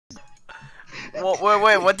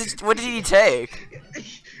Wait, what did he take?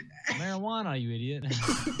 Marijuana, you idiot.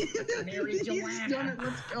 He's done it.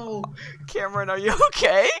 Let's go. Cameron, are you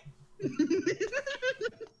okay?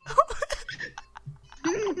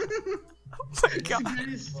 Oh my God.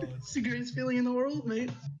 It's the greatest feeling in the world, mate.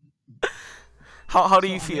 How do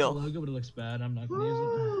you It's feel? a logo, but it looks bad. I'm not gonna use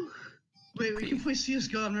it. Wait, we can play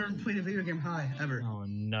CS:GO. I've never played a video game high ever. Oh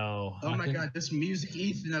no. Oh my God, this music,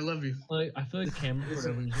 Ethan, I love you. I feel like Cameron for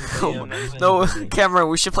whatever reason. Oh, no, Cameron,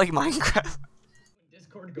 we should play Minecraft.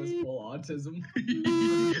 Discord goes full autism.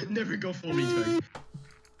 Never go full retard.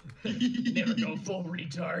 Never go full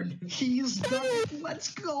retard. He's done it.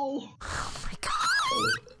 Let's go. Oh my God.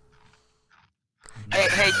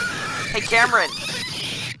 Hey, Cameron.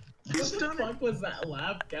 He's done What the it. fuck was that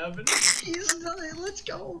laugh, Gavin? He's done it. Let's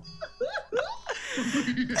go.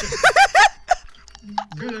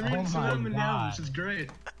 Good, I'm Oh my M&M's. God. This is great.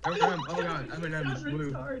 Oh God, M&M's.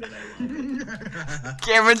 Woo.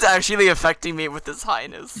 Cameron's actually affecting me with his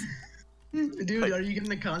highness. Dude, are you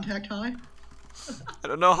getting a contact high? I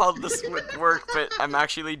don't know how this would work, but I'm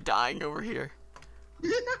actually dying over here.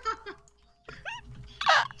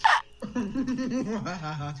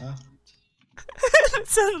 It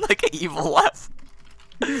sounded like an evil laugh.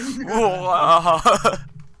 Whoa.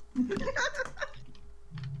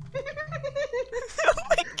 Oh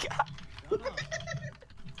my God.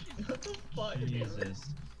 What the fuck? Jesus.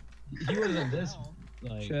 He wasn't this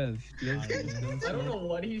like. Trev, do you have I don't know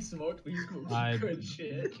what he smoked, but he smoked I good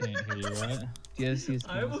shit. can't hear you. What? do you have CS?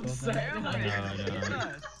 I'm upset. No.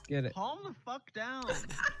 Get it. Calm the fuck down.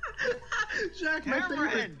 Jack, my favorite.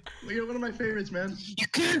 Cameron! You're one of my favorites, man. You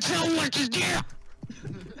can't tell what to do.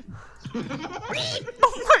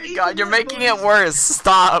 Oh my God, you're making it worse.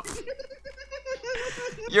 Stop.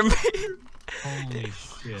 You're Holy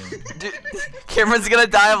shit. Dude, Cameron's gonna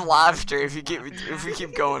die of laughter if we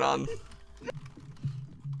keep going on.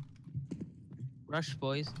 Rush,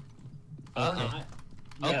 boys. Okay.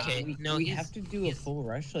 Okay. No, we have to do a full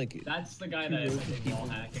rush. Like. That's the guy that is like wall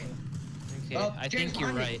hacking. Okay. Oh, I James, think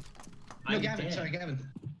you're behind me. right. No, I'm Gavin. dead. Sorry, Gavin.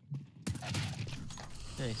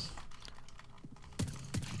 Nice.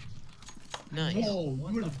 Nice. Whoa,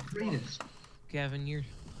 you were the greatest. Gavin, you're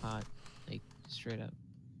hot. Like straight up.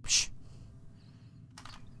 Shh.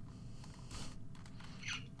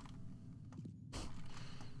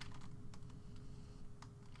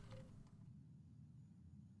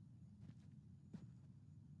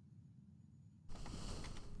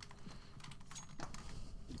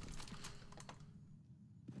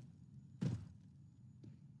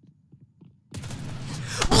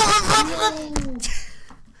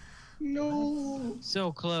 No,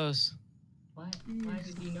 So close. Why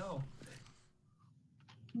did he know?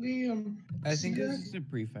 Liam. I think this is a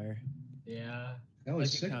pre-fire. Yeah. That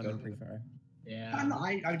was sick though. Pre-fire. Yeah. I'm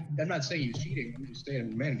not saying he was cheating. I'm just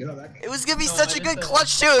saying, man, get out of that guy. It was gonna be No, such I a didn't good say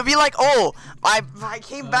clutch too. It'd be like, oh, I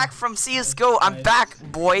came back from CS:GO. I'm Nice. back,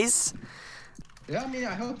 boys. Yeah, I mean,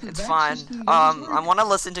 I hope It's fine. I want to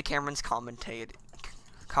listen to Cameron's commentating.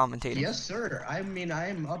 Yes, sir. I mean, I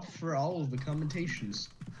am up for all of the commentations.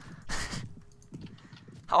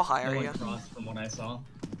 How high No are one you? crossed from what I saw.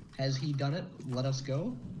 Has he done it? Let us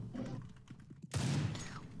go.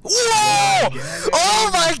 Whoa! Oh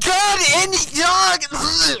my God! And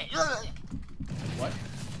What?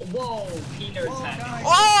 Whoa, Peter's hacking.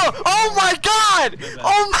 oh my God!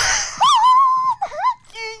 Oh my!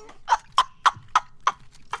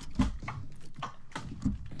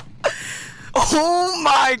 Oh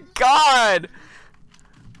my God!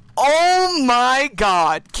 Oh my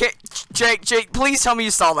God! Jake, please tell me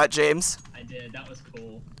you saw that, James. I did. That was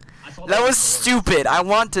cool. I saw That was before. stupid. I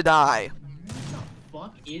want to die.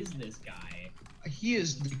 What the fuck is this guy? He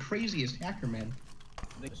is the craziest hacker, man.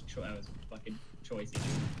 That was fucking choicy,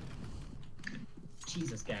 dude.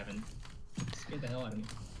 Jesus, Gavin. Scared the hell out of me.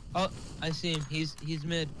 Oh, I see him. He's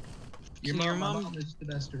mid. Your Can your mom mom is the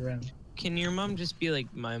best around. Can your mom just be like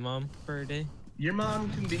my mom for a day? Your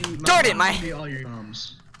mom can be. Darn it, mom can be all your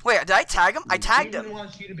moms. Wait, did I tag him? I tagged Ethan him.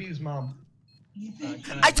 wants you to be his mom.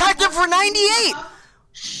 I tagged him for 98!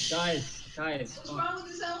 Guys. What's wrong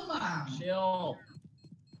with his mom? Chill.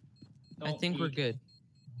 I think we're good.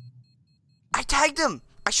 I tagged him!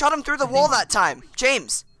 I shot him through the wall that time.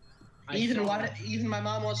 James. Ethan, my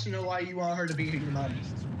mom wants to know why you want her to be your mom.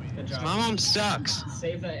 Good job. My mom sucks.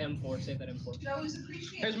 Save that M4. Save that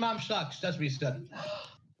M4. His mom sucks. That's what he said.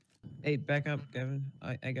 Hey, back up, Gavin.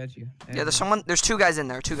 I got you. Yeah, there's two guys in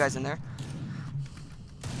there.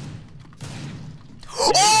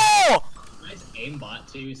 Oh! Nice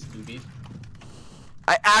aimbot too, Scooby.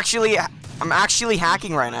 I'm actually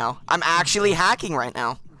hacking right now.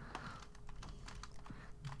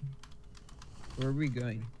 Where are we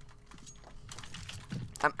going?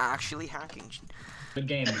 I'm actually hacking. Good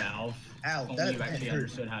game, Valve. Ow, Only that you actually hurt.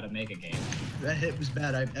 understood how to make a game. That hit was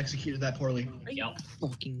bad. I executed that poorly. Yep.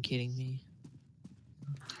 Fucking kidding me.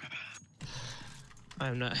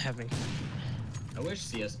 I'm not having. I wish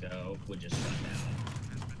CSGO would just shut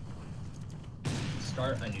down.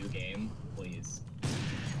 Start a new game, please.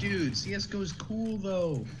 Dude, CSGO is cool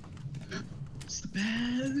though. It's the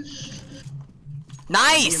best.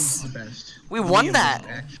 Nice! The best. We won Liam that. is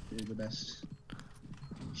actually the best.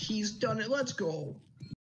 He's done it. Let's go.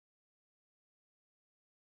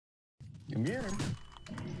 Come here.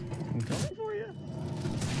 I'm coming for you.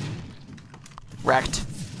 Wrecked.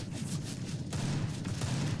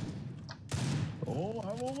 Oh,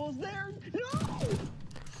 I'm almost there. No!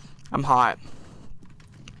 I'm hot.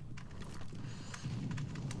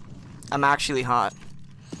 I'm actually hot.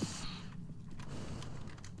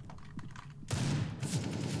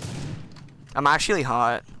 I'm actually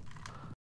hot.